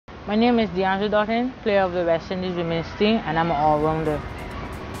My name is Deandra Dottin, player of the West Indies women's team, and I'm an all-rounder.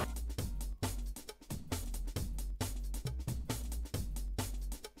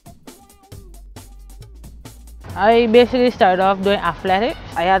 I basically started off doing athletics.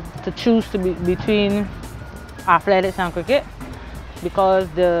 I had to choose between athletics and cricket because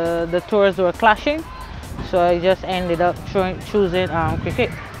the tours were clashing, so I just ended up choosing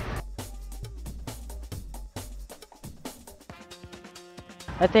cricket.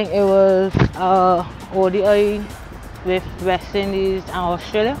 I think it was ODI with West Indies and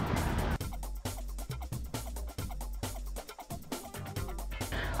Australia.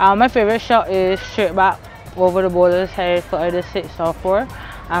 My favorite shot is straight back over the bowler's head for either 6 or 4,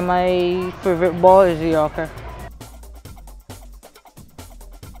 and my favorite ball is the Yorker.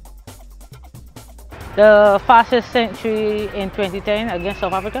 The fastest century in 2010 against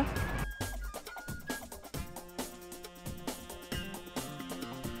South Africa.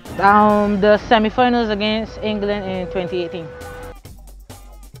 The semi-finals against England in 2018.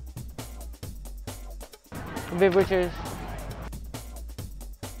 Viv Richards.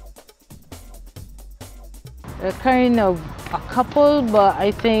 They're kind of a couple, but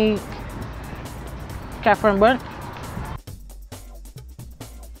I think Catherine Burnt.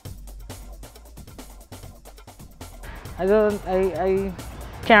 I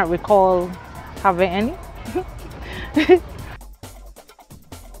can't recall having any.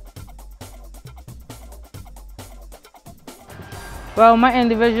 Well, my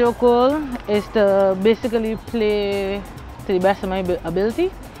individual goal is to basically play to the best of my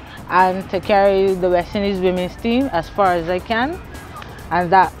ability and to carry the West Indies women's team as far as I can, and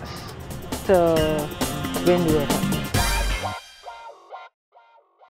that's to win the World Cup.